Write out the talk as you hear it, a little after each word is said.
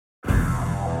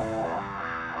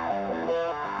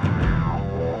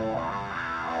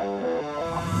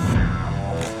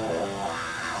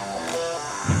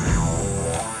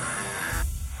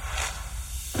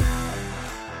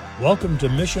Welcome to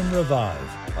Mission Revive,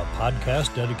 a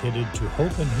podcast dedicated to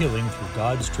hope and healing through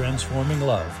God's transforming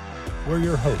love. We're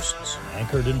your hosts,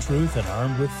 anchored in truth and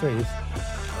armed with faith,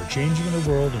 are changing the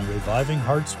world and reviving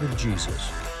hearts with Jesus,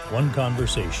 one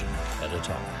conversation at a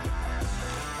time.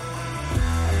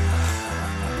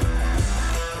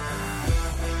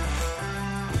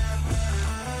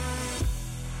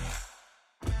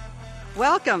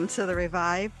 Welcome to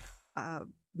the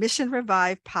Mission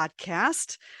Revive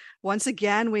podcast. Once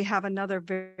again, we have another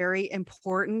very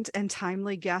important and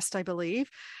timely guest, I believe.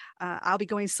 I'll be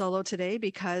going solo today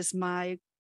because my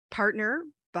partner,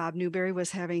 Bob Newberry,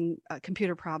 was having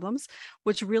computer problems,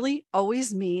 which really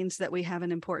always means that we have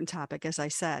an important topic, as I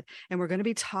said. And we're going to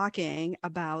be talking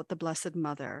about the Blessed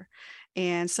Mother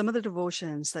and some of the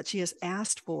devotions that she has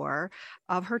asked for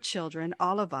of her children,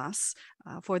 all of us,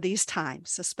 for these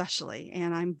times especially.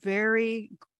 And I'm very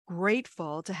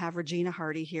grateful to have Regina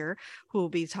Harty here, who will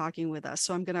be talking with us.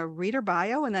 So I'm going to read her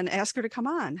bio and then ask her to come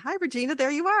on. Hi, Regina. There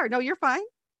you are. No, you're fine.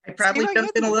 I probably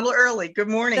jumped in a little early. Good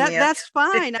morning. That's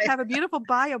fine. I have a beautiful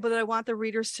bio, but I want the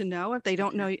readers to know, if they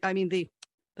don't know, the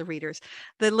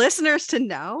listeners to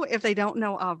know, if they don't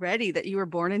know already, that you were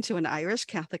born into an Irish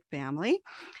Catholic family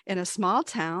in a small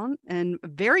town in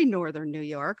very northern New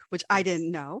York, which I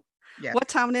didn't know. Yeah. What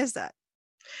town is that?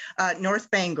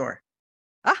 North Bangor.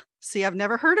 See, I've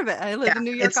never heard of it. I live in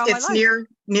New York all my life. It's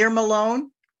near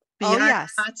Malone.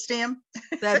 Yes. Potsdam.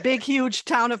 That big, huge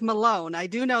town of Malone. I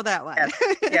do know that one.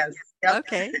 Yes. Yep.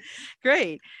 Okay,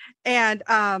 great. And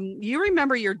you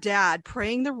remember your dad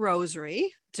praying the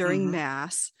rosary during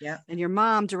Mass, and your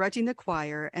mom directing the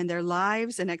choir, and their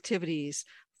lives and activities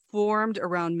formed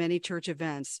around many church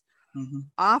events,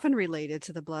 often related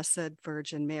to the Blessed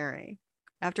Virgin Mary.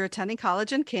 After attending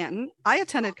college in Canton, I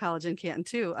attended college in Canton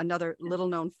too. Another little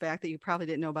known fact that you probably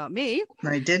didn't know about me.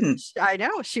 I didn't. I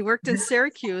know. She worked in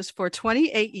Syracuse for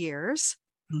 28 years,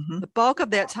 the bulk of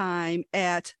that time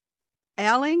at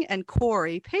Alling and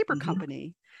Corey Paper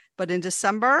Company. But in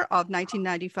December of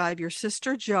 1995, your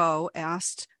sister Jo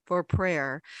asked for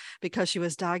prayer because she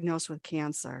was diagnosed with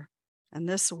cancer. And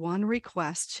this one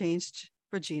request changed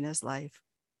Regina's life.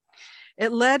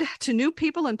 It led to new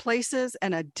people and places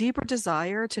and a deeper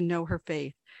desire to know her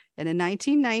faith. And in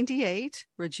 1998,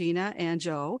 Regina and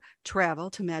Jo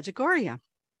traveled to Medjugorje.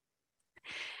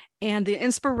 And the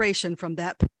inspiration from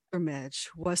that pilgrimage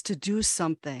was to do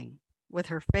something with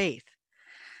her faith.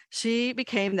 She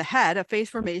became the head of faith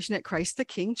formation at Christ the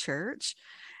King Church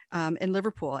in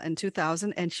Liverpool in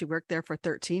 2000, and she worked there for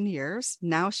 13 years.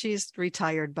 Now she's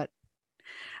retired, but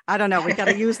I don't know. We got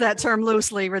to use that term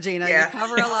loosely, Regina. Yeah. You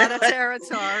cover a lot of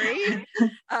territory.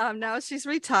 Now she's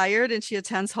retired and she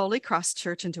attends Holy Cross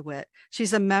Church in DeWitt.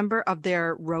 She's a member of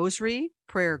their Rosary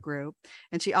prayer group.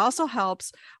 And she also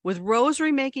helps with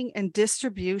rosary making and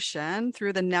distribution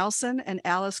through the Nelson and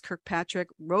Alice Kirkpatrick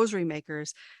Rosary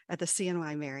Makers at the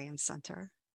CNY Marian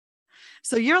Center.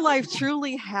 So your life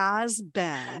truly has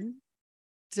been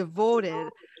devoted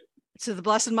to the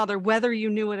Blessed Mother, whether you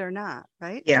knew it or not,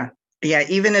 right? Yeah,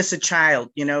 even as a child,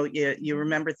 you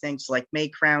remember things like May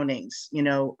crownings,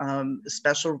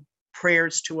 special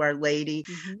prayers to Our Lady,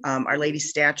 Our Lady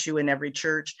statue in every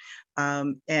church.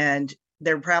 And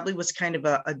there probably was kind of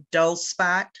a dull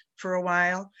spot for a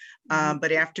while.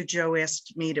 But after Jo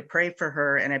asked me to pray for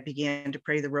her and I began to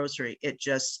pray the rosary, it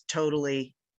just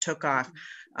totally took off.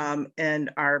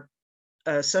 And our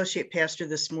associate pastor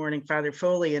this morning, Father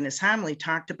Foley, in his homily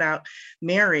talked about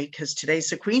Mary, because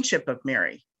today's the Queenship of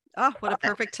Mary. Oh, what a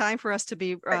perfect time for us to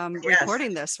be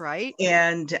recording this, right?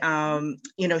 And,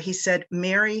 he said,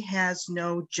 Mary has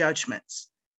no judgments.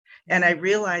 And I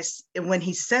realized when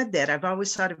he said that, I've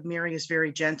always thought of Mary as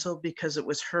very gentle because it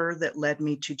was her that led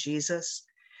me to Jesus.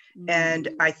 And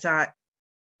I thought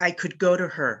I could go to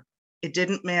her. It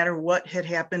didn't matter what had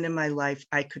happened in my life.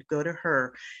 I could go to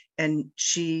her. And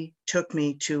she took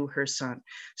me to her son.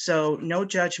 So no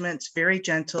judgments, very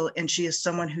gentle. And she is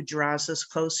someone who draws us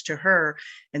close to her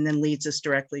and then leads us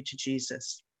directly to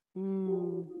Jesus.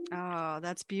 Oh,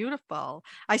 that's beautiful.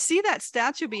 I see that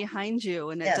statue behind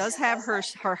you, and it does have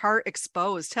her heart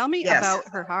exposed. Tell me about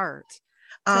her heart.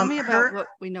 Tell me about what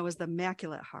we know as the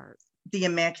Immaculate Heart. The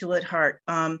Immaculate Heart.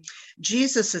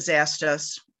 Jesus has asked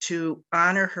us to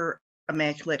honor her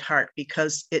Immaculate Heart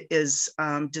because it is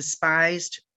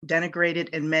despised, denigrated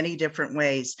in many different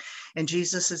ways. And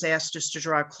Jesus has asked us to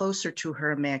draw closer to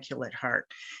her Immaculate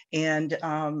Heart. And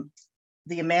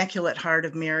the Immaculate Heart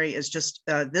of Mary is just,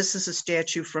 this is a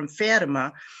statue from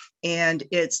Fatima, and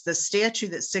it's the statue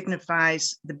that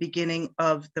signifies the beginning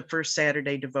of the first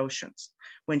Saturday devotions,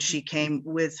 when she came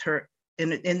with her,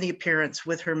 in the appearance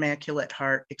with her Immaculate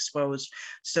Heart exposed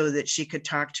so that she could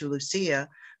talk to Lucia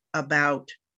about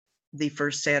the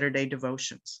first Saturday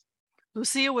devotions.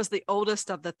 Lucia was the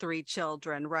oldest of the three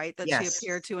children, right? That she Yes.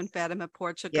 appeared to in Fatima,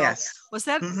 Portugal. Yes. Was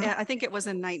that, I think it was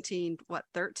in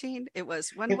 13? It was,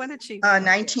 when did she?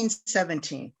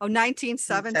 1917. Oh,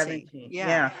 1917.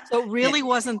 Yeah. So it really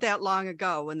wasn't that long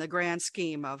ago in the grand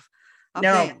scheme of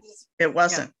no, things. It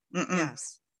wasn't. Yeah.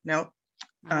 Yes. No.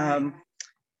 Right.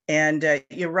 And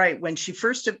you're right. When she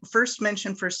first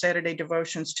mentioned First Saturday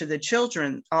devotions to the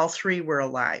children, all three were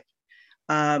alive.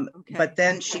 But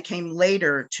then she came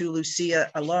later to Lucia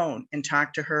alone and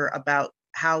talked to her about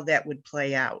how that would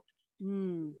play out.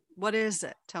 What is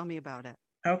it? Tell me about it.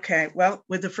 Okay. Well,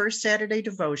 with the First Saturday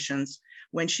devotions,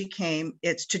 when she came,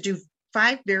 it's to do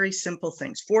four very simple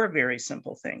things.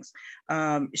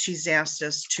 She's asked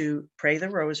us to pray the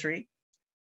rosary,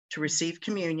 to receive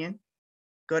communion,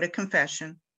 go to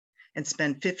confession, and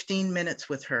spend 15 minutes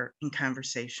with her in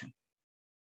conversation.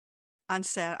 On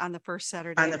the first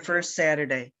Saturday? On the first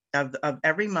Saturday of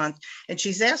every month. And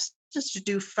she's asked us to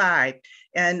do 5.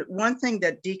 And one thing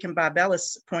that Deacon Bob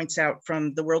Ellis points out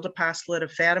from the World Apostolate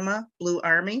of Fatima,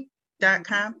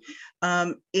 bluearmy.com,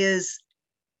 is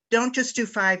don't just do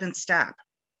 5 and stop,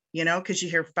 because you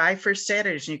hear 5 first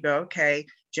Saturdays and you go, okay,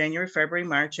 January, February,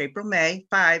 March, April, May,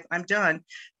 5, I'm done.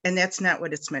 And that's not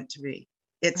what it's meant to be.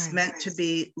 It's meant to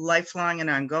be lifelong and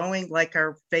ongoing, like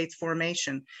our faith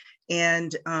formation.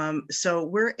 And so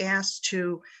we're asked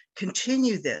to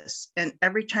continue this. And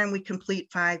every time we complete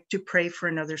 5, to pray for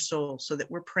another soul, so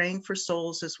that we're praying for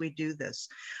souls as we do this,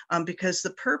 because the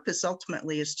purpose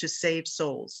ultimately is to save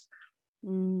souls.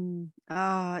 Isn't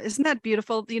that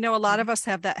beautiful? A lot of us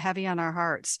have that heavy on our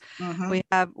hearts.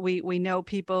 We know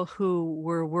people who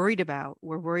we're worried about.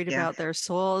 We're worried about their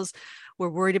souls. We're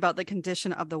worried about the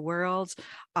condition of the world.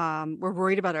 We're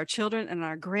worried about our children and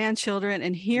our grandchildren.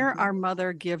 And here our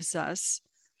mother gives us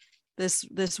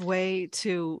this way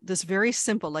to this very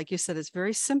simple, like you said, it's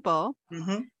very simple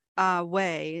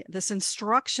way, this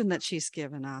instruction that she's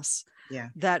given us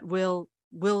that will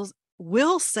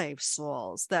save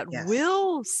souls, that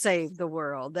will save the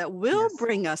world, that will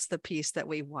bring us the peace that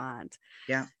we want.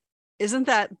 Isn't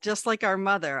that just like our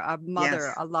mother,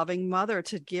 a loving mother,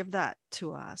 to give that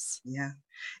to us?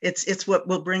 It's what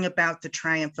will bring about the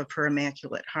triumph of her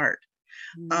Immaculate Heart.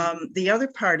 The other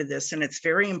part of this, and it's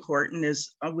very important,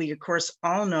 is we of course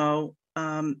all know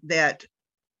that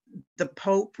the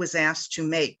Pope was asked to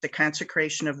make the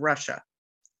consecration of Russia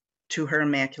to her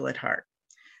Immaculate Heart.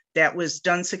 That was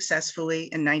done successfully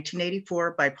in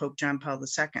 1984 by Pope John Paul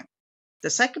II. The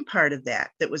second part of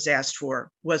that was asked for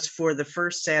was for the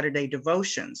first Saturday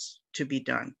devotions to be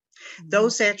done.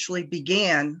 Those actually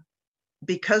began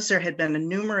because there had been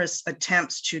numerous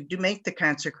attempts to make the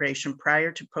consecration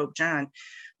prior to Pope John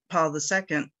Paul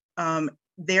II.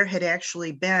 There had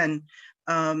actually been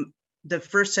the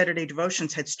first Saturday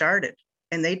devotions had started,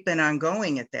 and they'd been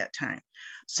ongoing at that time.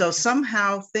 So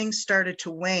somehow things started to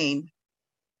wane,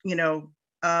 in the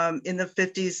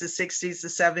 50s, the 60s, the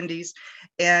 70s,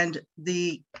 and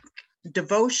the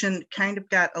devotion kind of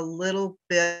got a little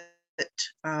bit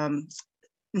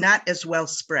not as well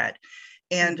spread.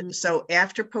 And so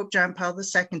after Pope John Paul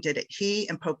II did it, he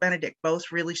and Pope Benedict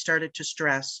both really started to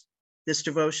stress this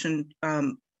devotion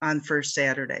on first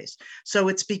Saturdays. So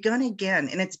it's begun again,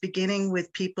 and it's beginning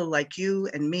with people like you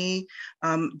and me,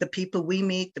 the people we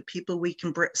meet, the people we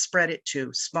can spread it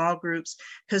to, small groups,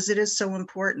 because it is so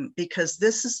important, because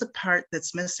this is the part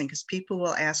that's missing, because people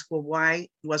will ask, well, why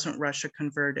wasn't Russia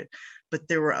converted? But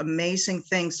there were amazing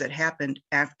things that happened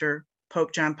after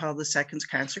Pope John Paul II's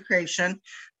consecration,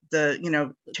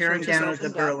 the tearing down of the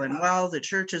Berlin Wall, the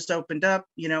churches opened up,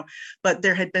 but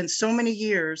there had been so many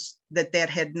years that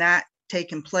had not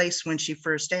taken place when she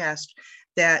first asked,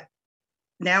 that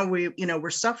now we're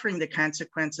suffering the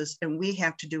consequences, and we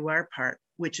have to do our part,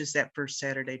 which is that first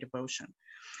Saturday devotion.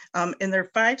 And there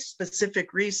are 5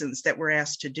 specific reasons that we're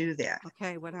asked to do that.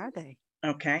 Okay, what are they?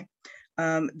 Okay.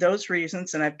 Those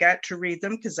reasons, and I've got to read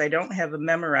them because I don't have them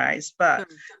memorized, but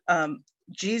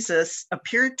Jesus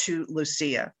appeared to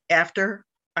Lucia after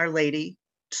Our Lady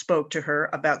spoke to her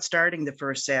about starting the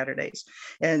first Saturdays.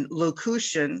 And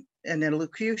in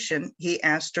elocution, he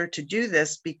asked her to do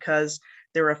this because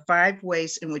there are 5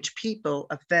 ways in which people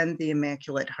offend the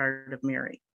Immaculate Heart of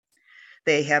Mary.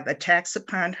 They have attacks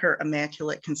upon her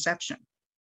Immaculate Conception.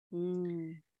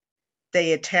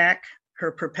 They attack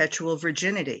her perpetual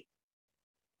virginity.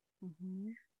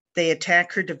 They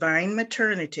attack her divine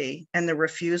maternity and the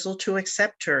refusal to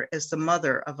accept her as the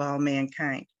mother of all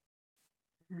mankind.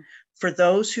 For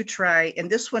those who try, and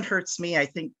this one hurts me, I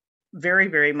think, very,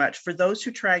 very much, for those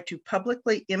who try to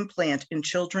publicly implant in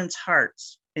children's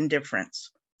hearts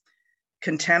indifference,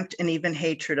 contempt and even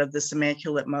hatred of this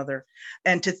Immaculate Mother.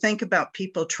 And to think about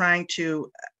people trying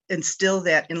to instill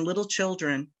that in little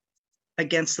children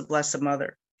against the Blessed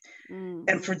Mother.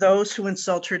 And for those who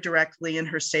insult her directly in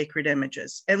her sacred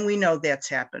images. And we know that's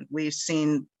happened. We've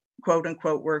seen quote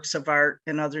unquote works of art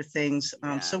and other things.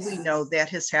 So we know that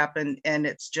has happened, and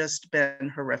it's just been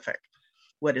horrific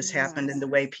what has happened in the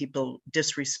way people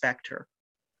disrespect her.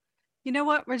 You know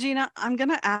what, Regina, I'm going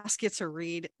to ask you to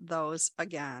read those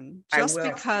again, just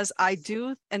because I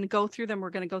do, and go through them. We're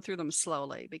going to go through them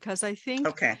slowly, because I think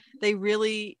they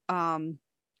really,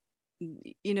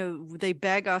 they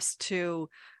beg us to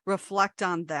reflect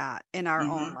on that in our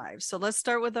own lives. So let's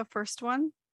start with the first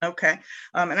one. Okay.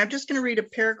 And I'm just going to read a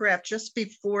paragraph just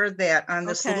before that on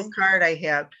this little card I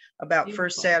have about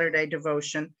First Saturday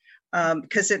devotion,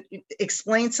 because it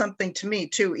explains something to me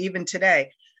too, even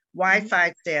today. Why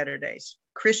 5 Saturdays?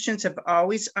 Christians have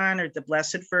always honored the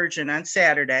Blessed Virgin on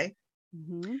Saturday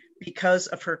because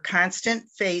of her constant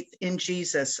faith in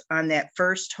Jesus on that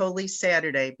first Holy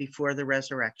Saturday before the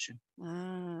resurrection.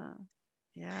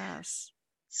 Yes.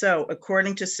 So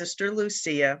according to Sister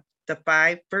Lucia, the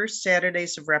 5 first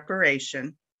Saturdays of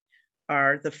Reparation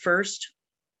are the first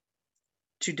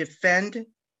to defend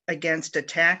against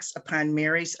attacks upon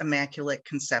Mary's Immaculate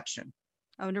Conception.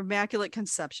 An Immaculate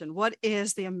Conception. What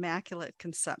is the Immaculate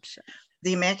Conception?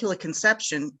 The Immaculate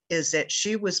Conception is that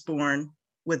she was born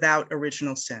without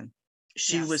original sin.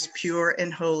 She was pure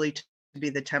and holy to be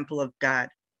the temple of God.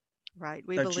 Right.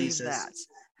 We believe Jesus. that.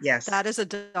 Yes. That is a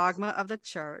dogma of the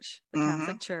church, the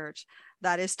Catholic Church.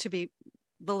 That is to be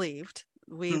believed.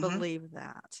 We believe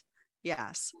that.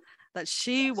 Yes. That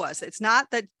she was. It's not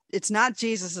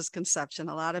Jesus's conception.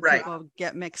 A lot of people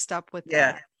get mixed up with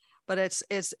that. But it's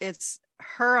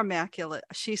her Immaculate.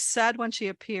 She said when she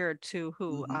appeared to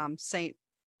who? Saint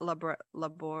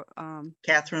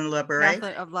Catherine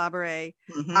Labouré of Labouré,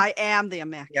 I am the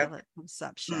Immaculate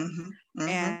Conception.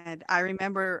 And I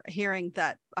remember hearing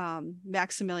that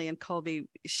Maximilian Kolbe,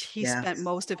 he spent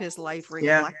most of his life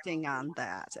reflecting on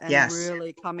that and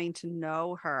really coming to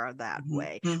know her that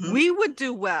way. We would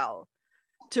do well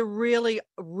to really,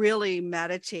 really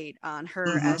meditate on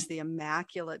her as the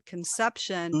Immaculate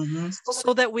Conception,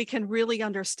 so that we can really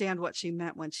understand what she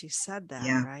meant when she said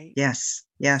that, right? Yes.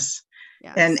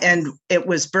 And it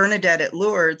was Bernadette at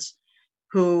Lourdes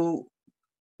who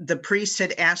the priest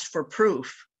had asked for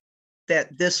proof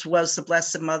that this was the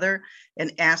Blessed Mother,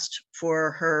 and asked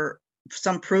for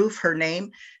some proof, her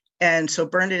name. And so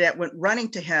Bernadette went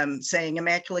running to him saying,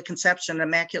 Immaculate Conception,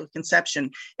 Immaculate Conception.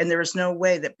 And there was no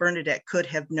way that Bernadette could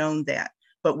have known that.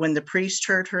 But when the priest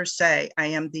heard her say, I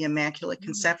am the Immaculate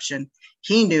Conception,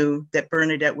 he knew that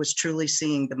Bernadette was truly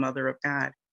seeing the Mother of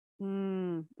God.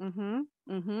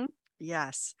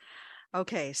 Yes.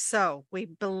 Okay. So we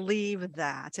believe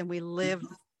that, and we live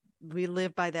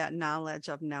by that knowledge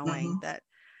of knowing that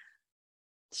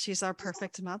she's our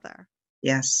perfect mother.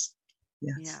 Yes.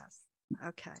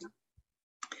 Okay.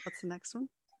 What's the next one?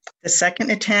 The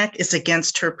second attack is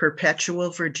against her perpetual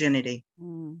virginity.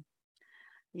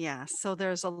 Yeah. So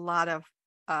there's a lot of,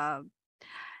 I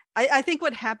think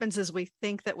what happens is we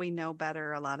think that we know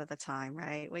better a lot of the time,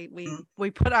 right?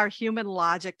 We put our human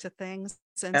logic to things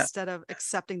instead of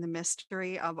accepting the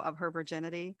mystery of her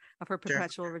virginity, of her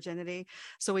perpetual virginity.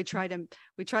 So we try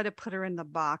to put her in the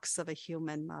box of a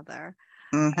human mother.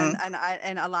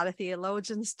 And a lot of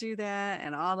theologians do that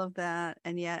and all of that,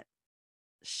 and yet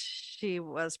she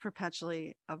was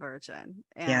perpetually a virgin,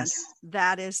 and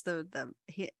that is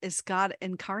he is God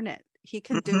incarnate. He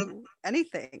can do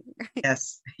anything.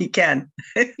 Yes, he can.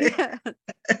 And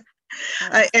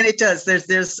it does.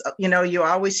 There's you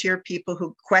always hear people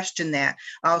who question that,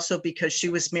 also because she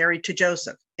was married to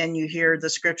Joseph, and you hear the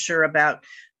scripture about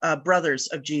brothers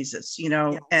of Jesus,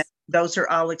 and those are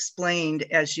all explained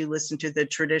as you listen to the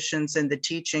traditions and the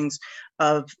teachings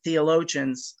of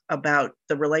theologians about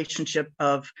the relationship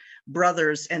of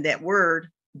brothers, and that word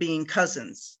being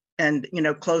cousins and,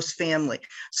 close family.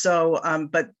 So,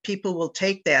 but people will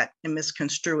take that and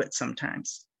misconstrue it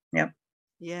sometimes. Yep.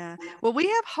 Yeah. Well, we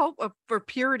have hope for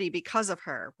purity because of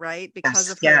her, right? Because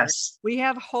of her. We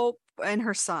have hope in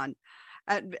her son.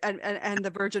 And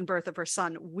the virgin birth of her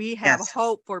son. We have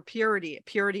hope for purity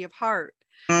of heart.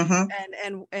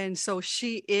 And so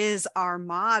she is our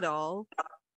model,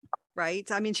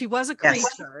 right? I mean, she was a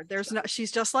creature.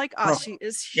 She's just like us. She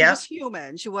was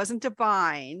human. She wasn't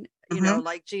divine,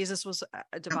 like Jesus was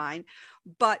divine,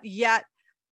 but yet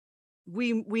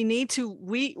we need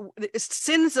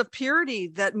sins of purity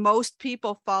that most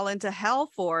people fall into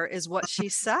hell for is what she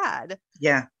said.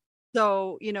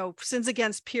 So, sins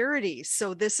against purity.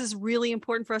 So this is really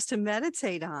important for us to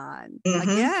meditate on. Mm-hmm.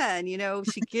 Again,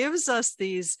 she gives us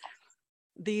these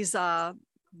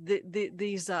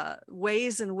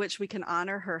ways in which we can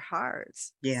honor her heart.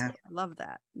 Yeah. So I love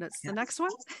that. That's the next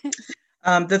one.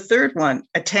 The third one,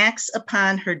 attacks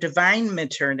upon her divine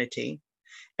maternity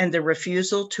and the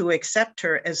refusal to accept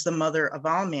her as the mother of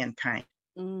all mankind.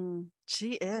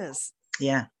 She is.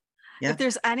 Yeah. If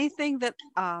there's anything that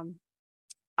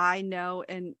I know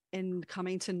in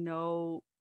coming to know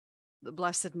the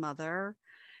Blessed Mother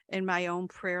in my own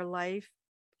prayer life,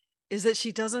 is that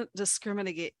she doesn't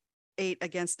discriminate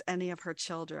against any of her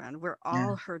children. We're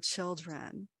all her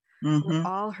children. We're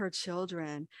all her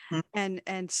children.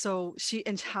 And so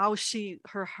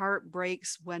her heart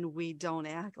breaks when we don't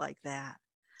act like that.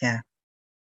 Yeah.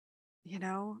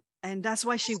 And that's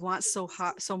why she wants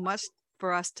so much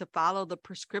for us to follow the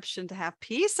prescription to have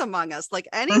peace among us. Like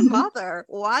any mother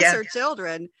wants her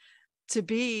children to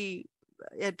be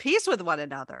at peace with one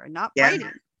another and not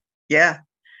fighting. Yeah.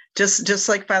 Just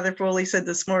like Father Foley said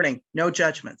this morning, no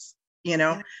judgments,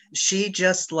 she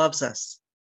just loves us,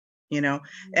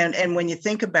 and when you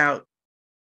think about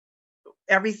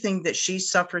everything that she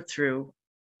suffered through,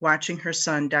 watching her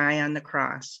son die on the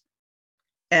cross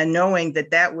and knowing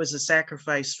that was a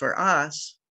sacrifice for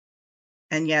us,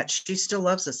 and yet she still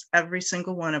loves us, every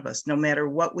single one of us, no matter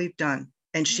what we've done.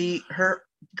 And her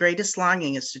greatest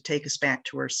longing is to take us back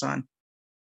to her son.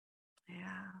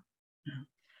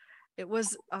 It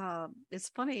was, it's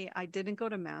funny, I didn't go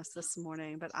to Mass this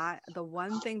morning, but the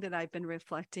one thing that I've been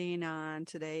reflecting on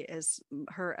today is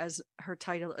her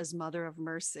title is Mother of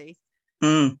Mercy.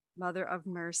 Mother of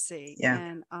Mercy.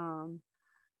 Yeah.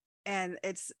 And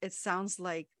it sounds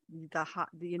like the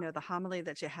homily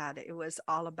that you had, it was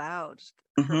all about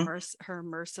her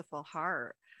merciful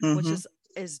heart, which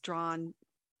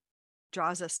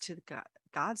draws us to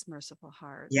God's merciful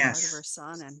heart, the heart of her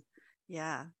son. And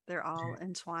they're all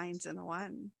entwined in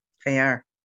one. They are.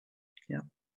 Yeah.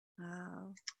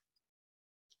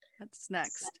 What's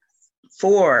next?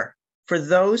 4, for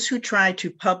those who try to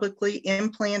publicly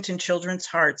implant in children's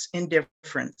hearts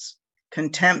indifference,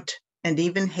 contempt, and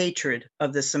even hatred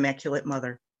of this Immaculate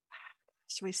Mother.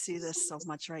 We see this so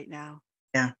much right now.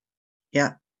 Yeah.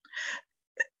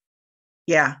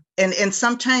 And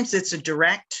sometimes it's a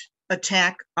direct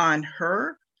attack on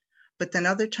her, but then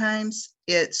other times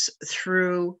it's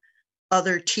through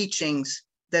other teachings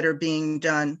that are being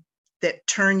done that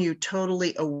turn you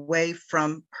totally away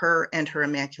from her and her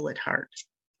Immaculate Heart.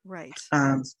 Right.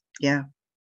 Yeah.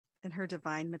 And her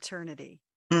divine maternity.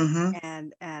 Mm-hmm.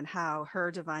 And how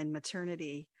her divine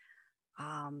maternity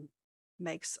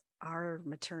makes our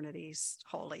maternities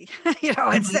holy,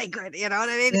 and sacred, you know what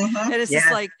I mean? And it's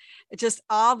just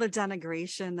all the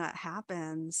denigration that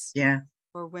happens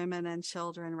for women and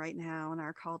children right now in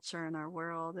our culture and our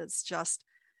world. It's just,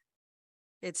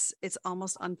 it's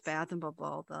almost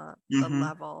unfathomable, the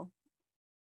level,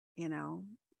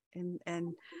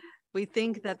 and we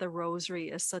think that the rosary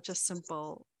is such a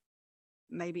simple,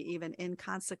 maybe even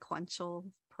inconsequential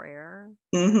prayer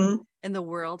in the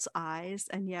world's eyes.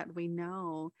 And yet we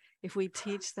know if we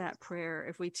teach that prayer,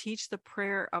 if we teach the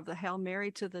prayer of the Hail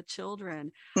Mary to the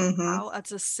children, how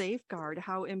it's a safeguard,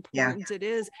 how important it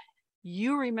is.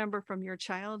 You remember from your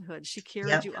childhood, she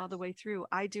carried you all the way through.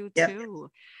 I do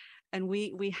too. And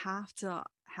we have to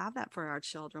have that for our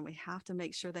children. We have to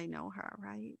make sure they know her,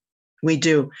 right? We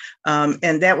do.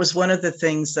 And that was one of the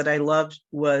things that I loved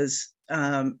was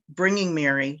bringing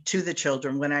Mary to the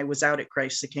children when I was out at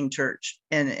Christ the King Church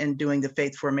and doing the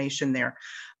faith formation there.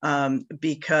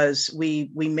 Because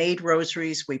we made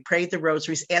rosaries, we prayed the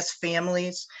rosaries as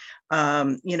families.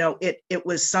 It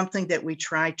was something that we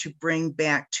tried to bring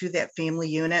back to that family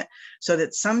unit so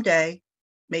that someday,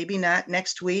 maybe not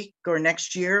next week or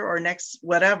next year or next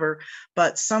whatever,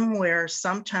 but somewhere,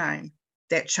 sometime,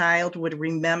 that child would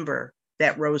remember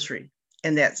that rosary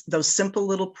and those simple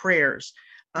little prayers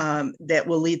that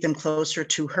will lead them closer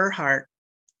to her heart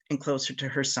and closer to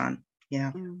her son.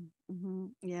 Yeah. Mm-hmm.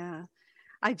 Yeah.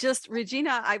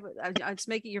 Regina,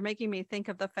 you're making me think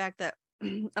of the fact that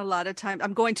a lot of times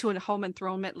I'm going to a home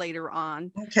enthronement later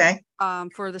on. Okay.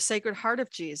 For the Sacred Heart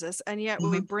of Jesus. And yet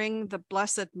we bring the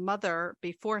Blessed Mother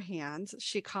beforehand.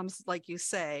 She comes, like you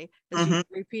say, as you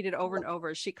repeated over and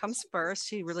over, she comes first.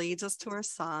 She leads us to her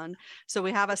son. So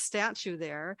we have a statue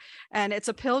there, and it's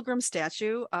a pilgrim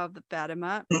statue of the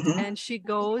Fatima. And she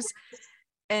goes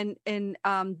and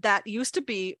that used to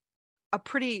be a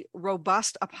pretty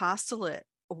robust apostolate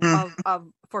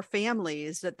of for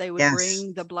families, that they would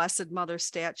bring the Blessed Mother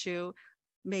statue,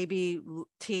 maybe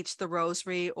teach the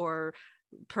rosary or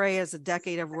pray as a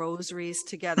decade of rosaries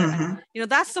together. And,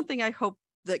 that's something I hope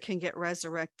that can get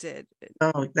resurrected.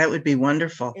 Oh, that would be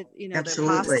wonderful.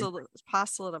 Absolutely. The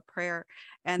apostolate of prayer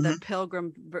and the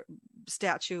pilgrim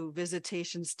statue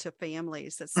visitations to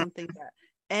families. That's something that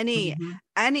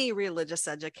any religious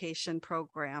education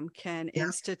program can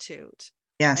institute.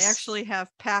 Yes. I actually have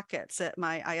packets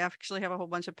I actually have a whole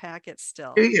bunch of packets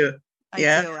still. Do you? I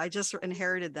do. I just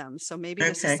inherited them. So maybe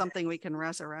this is something we can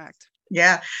resurrect.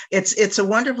 Yeah, it's a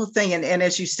wonderful thing. And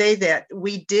as you say that,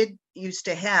 we did used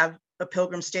to have a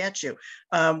pilgrim statue.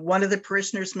 One of the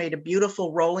parishioners made a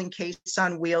beautiful rolling case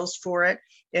on wheels for it.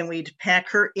 And we'd pack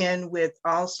her in with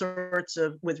all sorts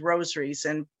with rosaries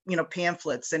and,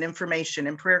 pamphlets and information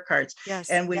and prayer cards. Yes.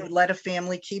 And we would let a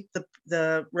family keep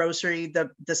the rosary,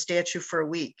 the statue for a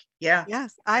week. Yeah.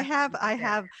 Yes. I have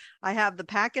the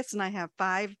packets, and I have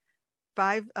five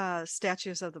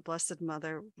statues of the Blessed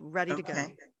Mother ready to go.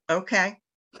 Okay.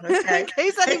 In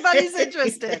case anybody's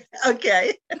interested.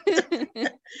 Okay.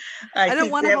 I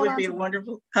don't want to hold on to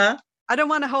wonderful, huh? I don't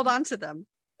want to hold on to them.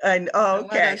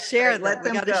 Okay. Share them. Let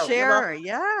them go. Share.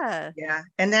 Yeah. Yeah.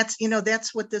 And that's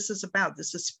what this is about.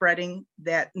 This is spreading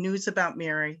that news about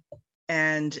Mary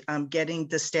and getting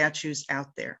the statues out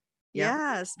there.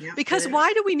 Yes. Because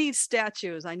why do we need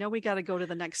statues? I know we got to go to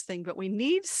the next thing, but we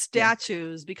need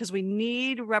statues because we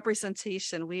need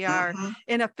representation. We are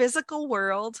in a physical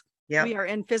world. Yeah. We are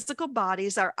in physical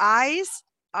bodies. Our eyes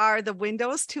are the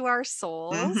windows to our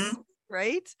souls,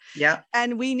 right? Yeah.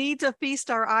 And we need to feast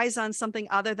our eyes on something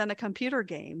other than a computer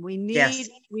game. We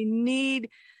need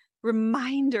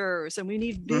reminders, and we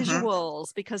need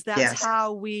visuals, because that's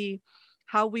how we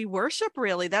worship,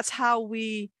 really. That's how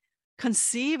we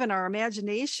conceive in our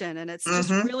imagination, and it's just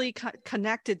really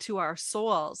connected to our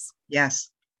souls. Yes,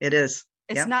 it is.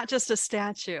 It's not just a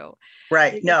statue,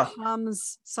 right? It no,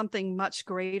 becomes something much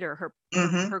greater.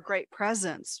 Her great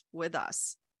presence with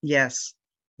us. Yes.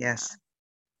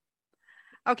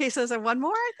 Okay, so is there one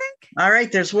more? I think. All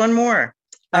right, there's one more.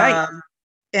 All right.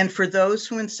 And for those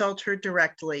who insult her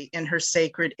directly in her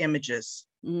sacred images.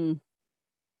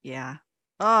 Yeah.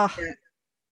 Oh.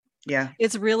 Yeah.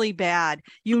 It's really bad.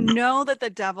 You know that the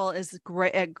devil is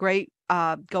great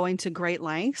going to great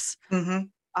lengths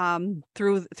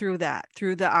through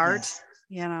the art,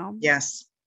 Yes.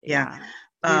 Yeah.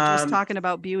 We were just talking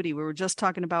about beauty. We were just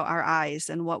talking about our eyes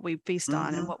and what we feast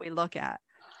on and what we look at.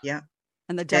 Yeah.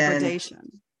 And the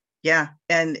degradation.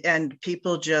 And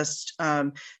people just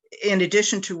in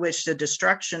addition to which, the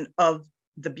destruction of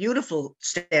the beautiful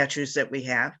statues that we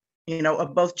have,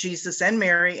 of both Jesus and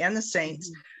Mary and the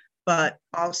saints. But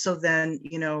also then,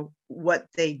 what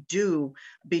they do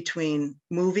between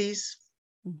movies,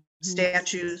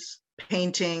 statues,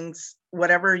 paintings,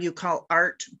 whatever you call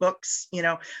art, books,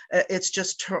 it's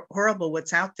just horrible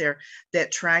what's out there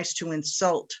that tries to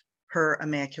insult her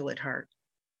Immaculate Heart.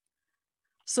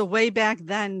 So way back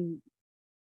then,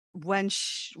 when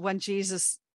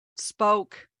Jesus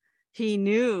spoke, he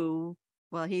knew.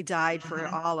 Well, he died for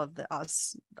all of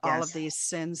all of these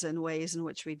sins and ways in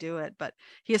which we do it. But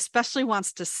he especially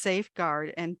wants to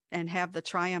safeguard and have the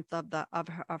triumph of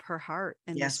her heart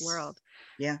in this world.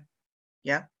 Yeah.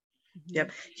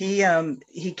 Yep.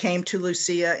 He came to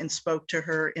Lucia and spoke to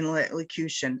her in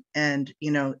elocution, and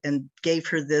and gave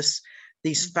her these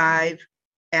 5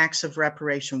 acts of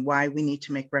reparation. Why we need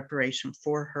to make reparation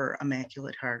for her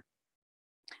Immaculate Heart.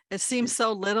 It seems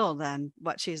so little then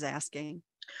what she's asking.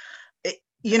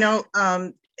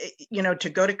 To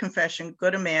go to confession, go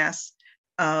to mass,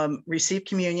 receive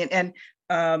communion. And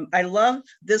I love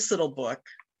this little book.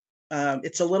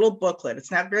 It's a little booklet.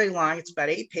 It's not very long. It's about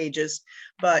 8 pages,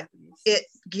 but it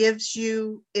gives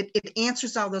you, it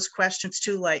answers all those questions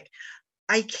too. Like,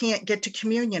 I can't get to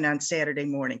communion on Saturday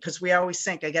morning because we always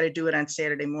think I got to do it on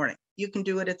Saturday morning. You can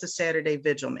do it at the Saturday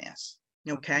Vigil Mass.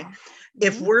 Okay.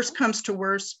 If worse comes to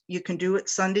worse, you can do it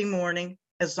Sunday morning,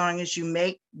 as long as you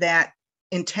make that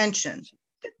intention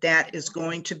that is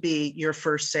going to be your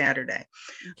first Saturday.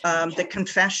 The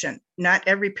confession, not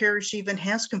every parish even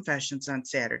has confessions on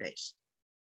Saturdays.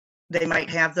 They might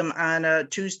have them on a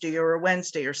Tuesday or a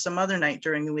Wednesday or some other night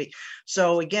during the week.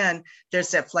 So again,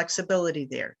 there's that flexibility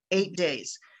there. 8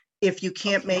 days. If you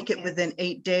can't make it within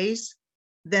 8 days,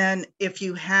 then if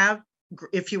you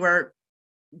are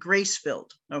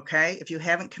grace-filled, okay, if you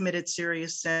haven't committed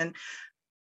serious sin,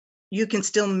 you can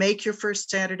still make your first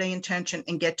Saturday intention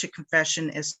and get to confession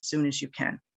as soon as you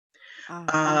can.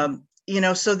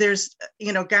 So there's,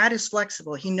 God is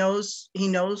flexible. He knows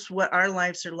what our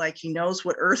lives are like. He knows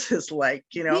what earth is like,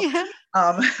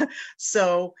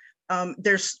 So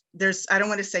there's, I don't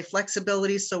want to say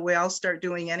flexibility, so we all start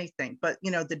doing anything, but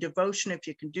the devotion, if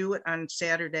you can do it on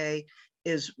Saturday,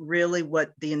 is really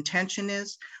what the intention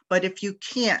is. But if you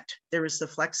can't, there is the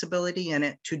flexibility in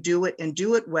it to do it and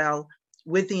do it well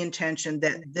with the intention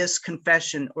that this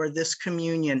confession or this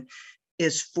communion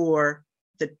is for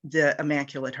the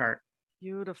Immaculate Heart.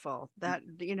 Beautiful. That,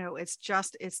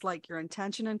 it's like your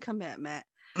intention and commitment,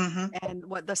 and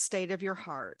what the state of your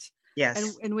heart.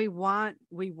 Yes. And we want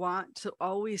to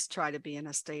always try to be in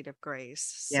a state of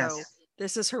grace. Yes. So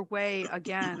this is her way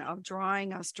again of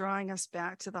drawing us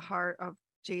back to the heart of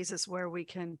Jesus, where we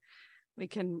can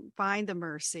find the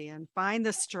mercy and find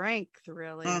the strength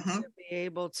really to be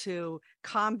able to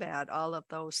combat all of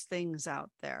those things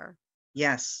out there.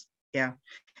 Yes. Yeah.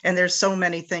 And there's so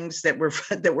many things that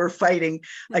we're fighting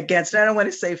against. I don't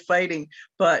want to say fighting,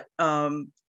 but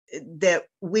that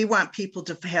we want people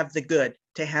to have the good,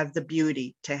 to have the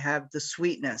beauty, to have the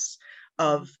sweetness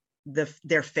of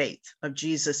their faith of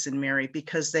Jesus and Mary,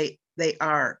 because they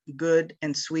are good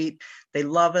and sweet. They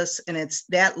love us. And it's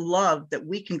that love that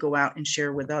we can go out and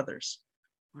share with others.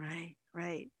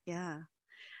 Right. Yeah.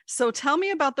 So tell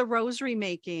me about the rosary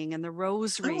making and the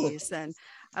rosaries. And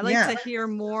I'd like to hear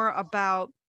more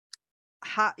about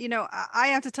how, I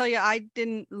have to tell you, I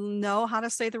didn't know how to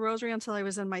say the rosary until I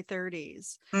was in my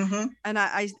 30s. And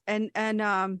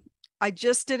I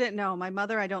just didn't know. My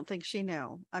mother, I don't think she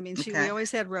knew. I mean, we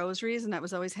always had rosaries, and that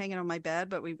was always hanging on my bed,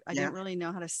 but I didn't really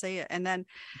know how to say it. And then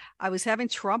I was having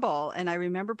trouble, and I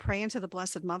remember praying to the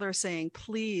Blessed Mother saying,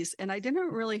 please. And I didn't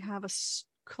really have a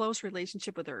close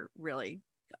relationship with her, really.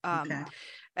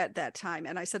 At that time,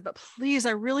 and I said, but please,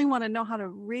 I really want to know how to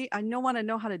read. I want to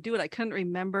know how to do it. I couldn't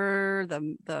remember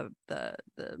the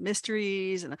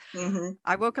mysteries, and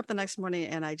I woke up the next morning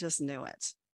and I just knew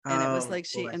it, and it was like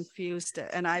she infused it,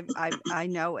 and I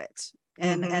know it,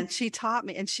 and she taught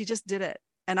me, and she just did it,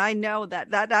 and I know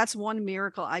that's one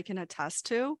miracle I can attest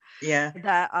to.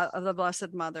 That of the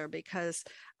Blessed Mother, because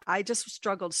I just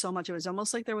struggled so much. It was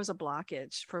almost like there was a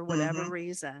blockage for whatever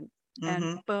reason.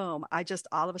 And boom, I just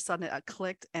all of a sudden it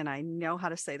clicked, and I knew how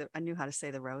to say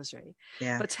the rosary.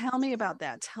 But tell me about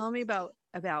that. Tell me about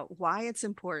why it's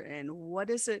important. What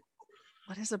is it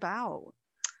about?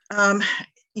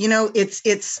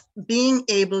 It's being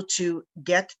able to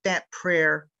get that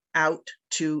prayer out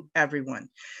to everyone.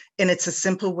 And it's a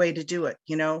simple way to do it.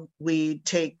 We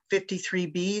take 53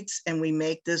 beads and we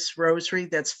make this rosary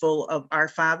that's full of Our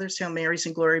Fathers, Hail Marys,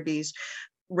 and Glory Bees.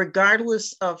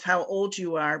 Regardless of how old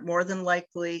you are, more than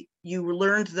likely you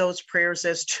learned those prayers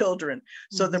as children.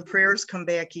 So the prayers come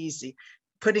back easy.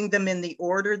 Putting them in the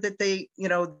order that they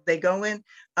go in,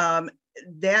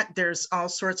 that there's all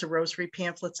sorts of rosary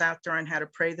pamphlets out there on how to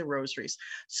pray the rosaries.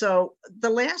 So the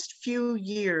last few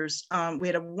years, we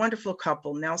had a wonderful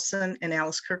couple, Nelson and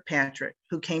Alice Kirkpatrick,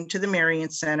 who came to the Marian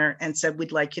Center and said,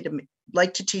 we'd like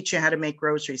to teach you how to make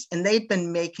rosaries. And they've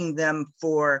been making them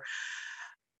for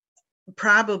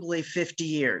probably 50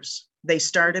 years. They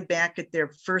started back at their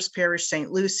first parish,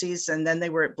 St. Lucy's, and then they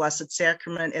were at Blessed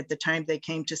Sacrament at the time they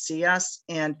came to see us.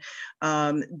 And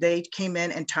they came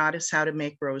in and taught us how to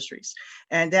make rosaries.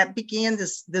 And that began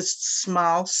this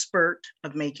small spurt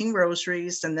of making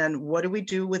rosaries. And then what do we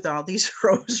do with all these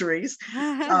rosaries?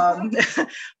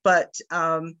 But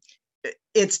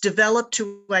it's developed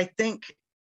to, I think,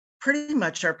 pretty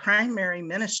much our primary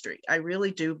ministry. I really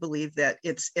do believe that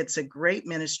it's a great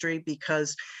ministry,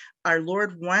 because our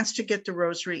Lord wants to get the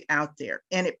rosary out there.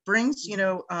 And it brings,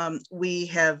 we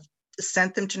have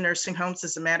sent them to nursing homes.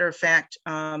 As a matter of fact,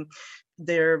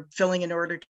 they're filling an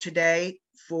order today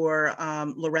for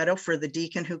Loretto, for the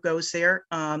deacon who goes there.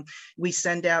 We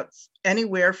send out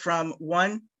anywhere from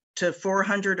 1 to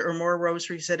 400 or more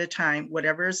rosaries at a time,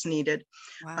 whatever is needed.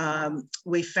 Wow.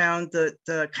 We found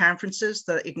the conferences,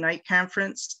 the Ignite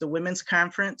conference, the women's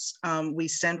conference. We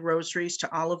send rosaries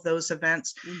to all of those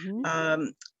events.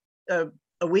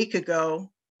 A week ago,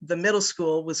 the middle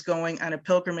school was going on a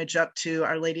pilgrimage up to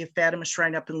Our Lady of Fatima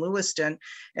Shrine up in Lewiston,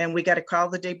 and we got a call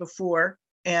the day before,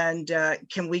 and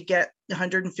can we get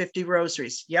 150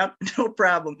 rosaries? Yep, no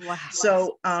problem. Wow.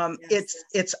 So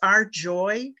it's our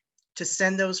joy to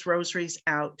send those rosaries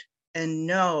out and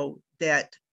know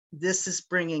that this is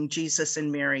bringing Jesus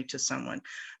and Mary to someone,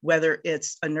 whether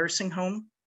it's a nursing home,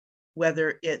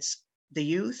 whether it's the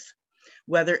youth,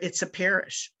 whether it's a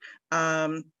parish.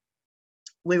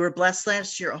 We were blessed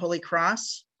last year at Holy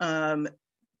Cross.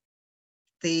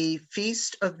 The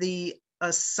Feast of the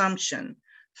Assumption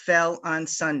fell on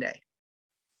Sunday.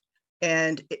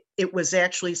 And it was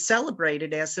actually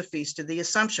celebrated as the Feast of the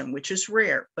Assumption, which is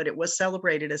rare, but it was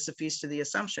celebrated as the Feast of the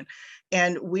Assumption.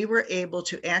 And we were able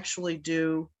to actually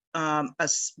do a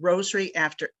rosary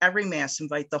after every Mass,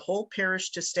 invite the whole parish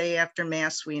to stay after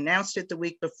Mass. We announced it the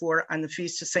week before on the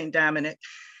Feast of St. Dominic.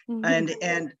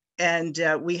 and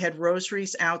we had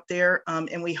rosaries out there,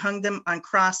 and we hung them on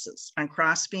crosses, on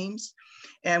cross beams,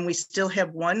 and we still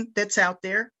have one that's out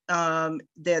there,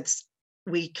 that's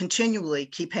we continually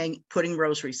keep putting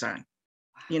rosaries on.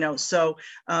 So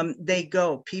they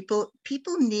go. People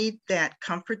need that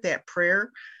comfort, that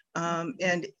prayer,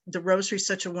 and the rosary is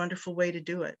such a wonderful way to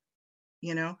do it.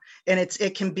 And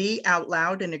it can be out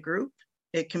loud in a group.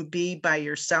 It can be by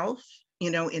yourself,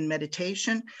 in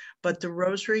meditation, but the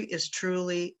rosary is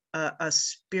truly a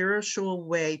spiritual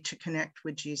way to connect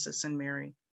with Jesus and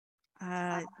Mary.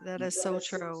 That is so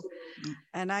true.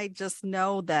 And I just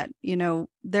know that,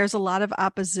 there's a lot of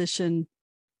opposition.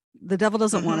 The devil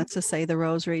doesn't want us to say the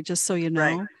rosary, just so you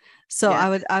know. Right. So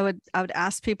yeah. I would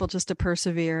ask people just to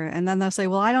persevere, and then they'll say,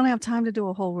 well, I don't have time to do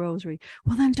a whole rosary.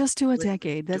 Well, then just do a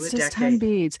decade. That's just 10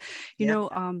 beads.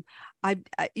 I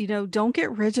don't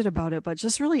get rigid about it, but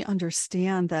just really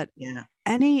understand that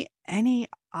any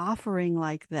offering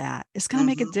like that is going to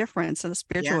make a difference in the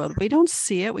spiritual world. We don't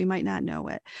see it. We might not know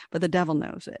it, but the devil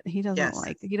knows it. He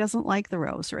doesn't like the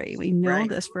rosary. We know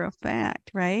this for a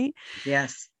fact, right?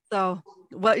 Yes. So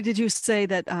what did you say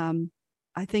that,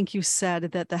 I think you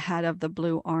said that the head of the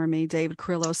Blue Army, David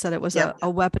Carrillo, said it was a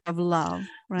weapon of love,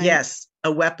 right? Yes,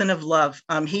 a weapon of love.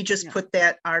 He just put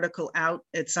that article out.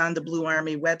 It's on the Blue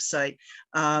Army website,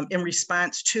 in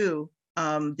response to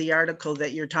the article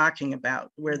that you're talking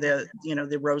about, where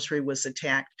the rosary was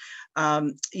attacked.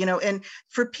 And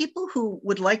for people who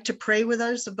would like to pray with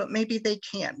us, but maybe they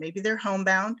can't, maybe they're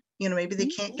homebound, maybe they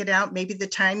can't get out, maybe the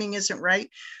timing isn't right.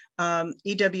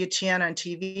 EWTN on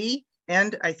TV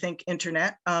and I think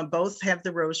internet, both have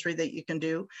the rosary that you can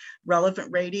do. Relevant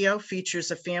Radio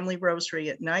features a family rosary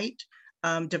at night.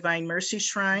 Divine Mercy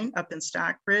Shrine up in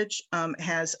Stockbridge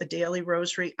has a daily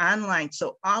rosary online.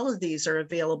 So all of these are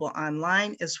available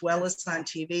online as well as on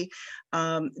TV.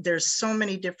 There's so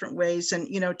many different ways, and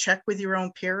check with your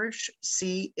own parish,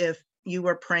 see if you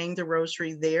are praying the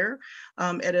rosary there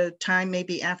at a time,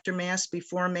 maybe after Mass,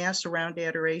 before Mass, around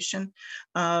adoration.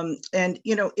 And,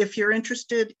 if you're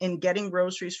interested in getting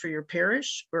rosaries for your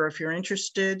parish, or if you're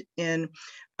interested in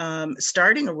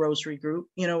starting a rosary group,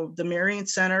 the Marian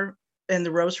Center and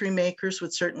the Rosary Makers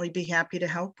would certainly be happy to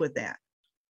help with that.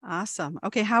 Awesome.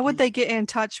 Okay. How would they get in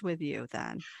touch with you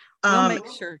then? We'll make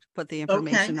sure to put the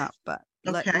information up, but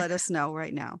let us know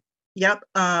right now. Yep.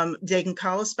 They can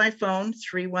call us by phone,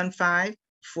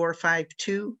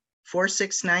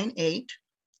 315-452-4698.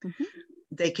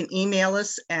 They can email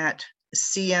us at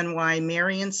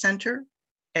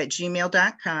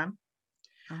cnymariancenter@gmail.com.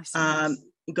 Awesome.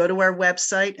 Go to our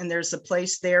website, and there's a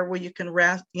place there where you can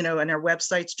rest, and our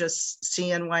website's just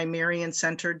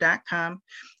cnymariancenter.com.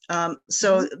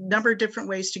 So a number of different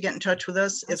ways to get in touch with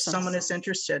us if someone is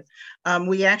interested.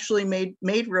 We actually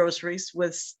made rosaries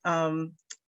with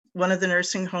one of the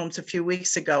nursing homes a few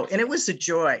weeks ago, and it was a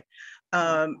joy.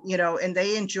 And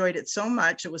they enjoyed it so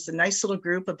much. It was a nice little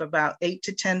group of about 8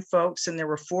 to 10 folks, and there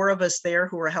were 4 of us there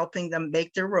who were helping them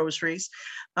make their rosaries.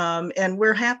 And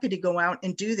we're happy to go out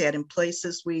and do that in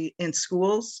places, in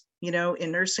schools,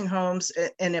 in nursing homes,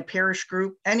 in a parish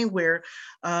group, anywhere.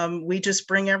 We just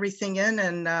bring everything in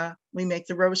and we make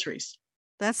the rosaries.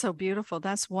 That's so beautiful.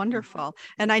 That's wonderful.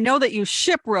 And I know that you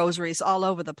ship rosaries all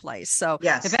over the place. So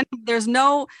there's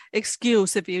no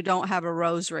excuse if you don't have a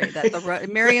rosary, that the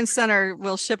Marian Center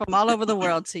will ship them all over the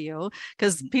world to you,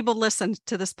 because people listen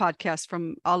to this podcast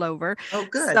from all over. Oh,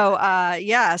 good. So,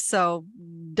 so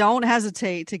don't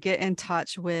hesitate to get in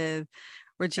touch with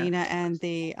Regina and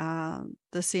the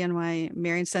CNY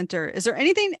Marian Center. Is there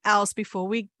anything else before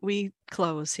we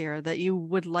close here that you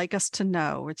would like us to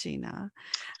know, Regina,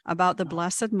 about the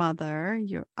Blessed Mother,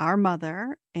 our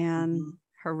mother, and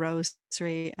her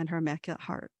rosary and her Immaculate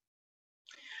Heart?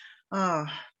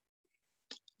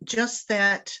 Just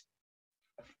that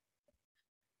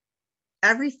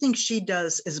everything she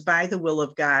does is by the will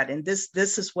of God. And this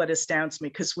is what astounds me,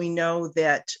 because we know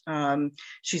that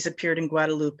she's appeared in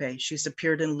Guadalupe, she's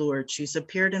appeared in Lourdes, she's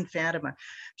appeared in Fatima.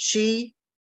 She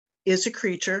is a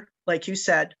creature, like you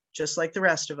said, just like the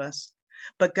rest of us,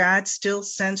 but God still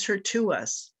sends her to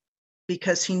us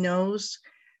because he knows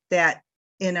that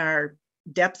in our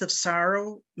depth of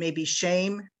sorrow, maybe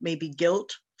shame, maybe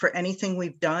guilt for anything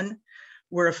we've done,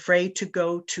 we're afraid to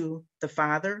go to the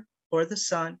Father or the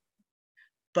Son,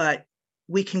 but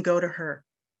we can go to her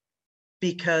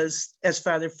because, as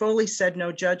Father Foley said,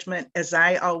 no judgment. As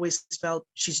I always felt,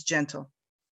 she's gentle.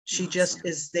 She just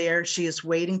is there. She is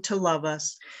waiting to love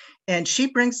us, and she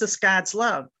brings us God's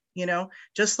love.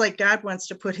 Just like God wants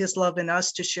to put his love in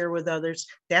us to share with others,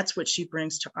 that's what she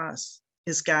brings to us.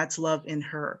 is God's love in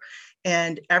her.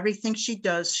 And everything she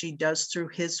does through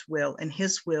his will. And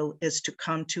his will is to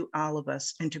come to all of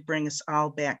us and to bring us all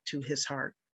back to his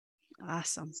heart.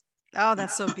 Awesome. Oh,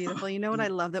 that's so beautiful. You know what I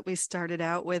love that we started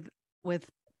out with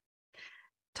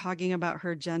talking about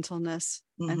her gentleness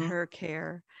and her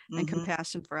care and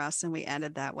compassion for us. And we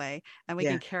ended that way. And we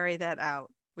can carry that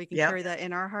out. We can carry that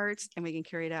in our hearts, and we can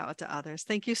carry it out to others.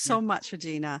 Thank you so much,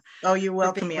 Regina. Oh, you're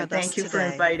welcome, and thank you for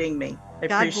inviting me. I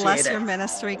God appreciate bless it. your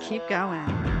ministry. Keep going.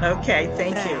 Okay,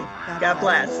 thank you. God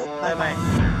bless. Bye-bye.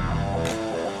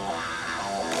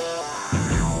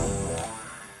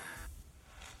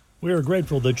 We are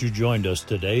grateful that you joined us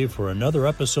today for another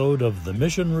episode of the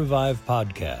Mission Revive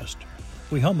podcast.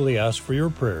 We humbly ask for your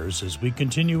prayers as we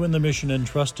continue in the mission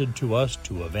entrusted to us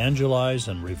to evangelize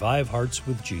and revive hearts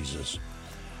with Jesus.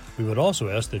 We would also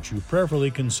ask that you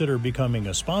prayerfully consider becoming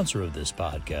a sponsor of this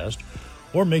podcast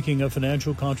or making a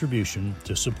financial contribution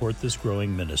to support this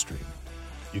growing ministry.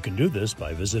 You can do this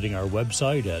by visiting our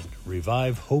website at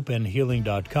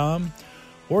revivehopeandhealing.com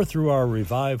or through our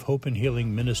Revive Hope and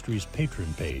Healing Ministries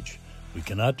patron page. We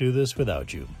cannot do this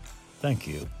without you. Thank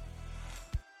you.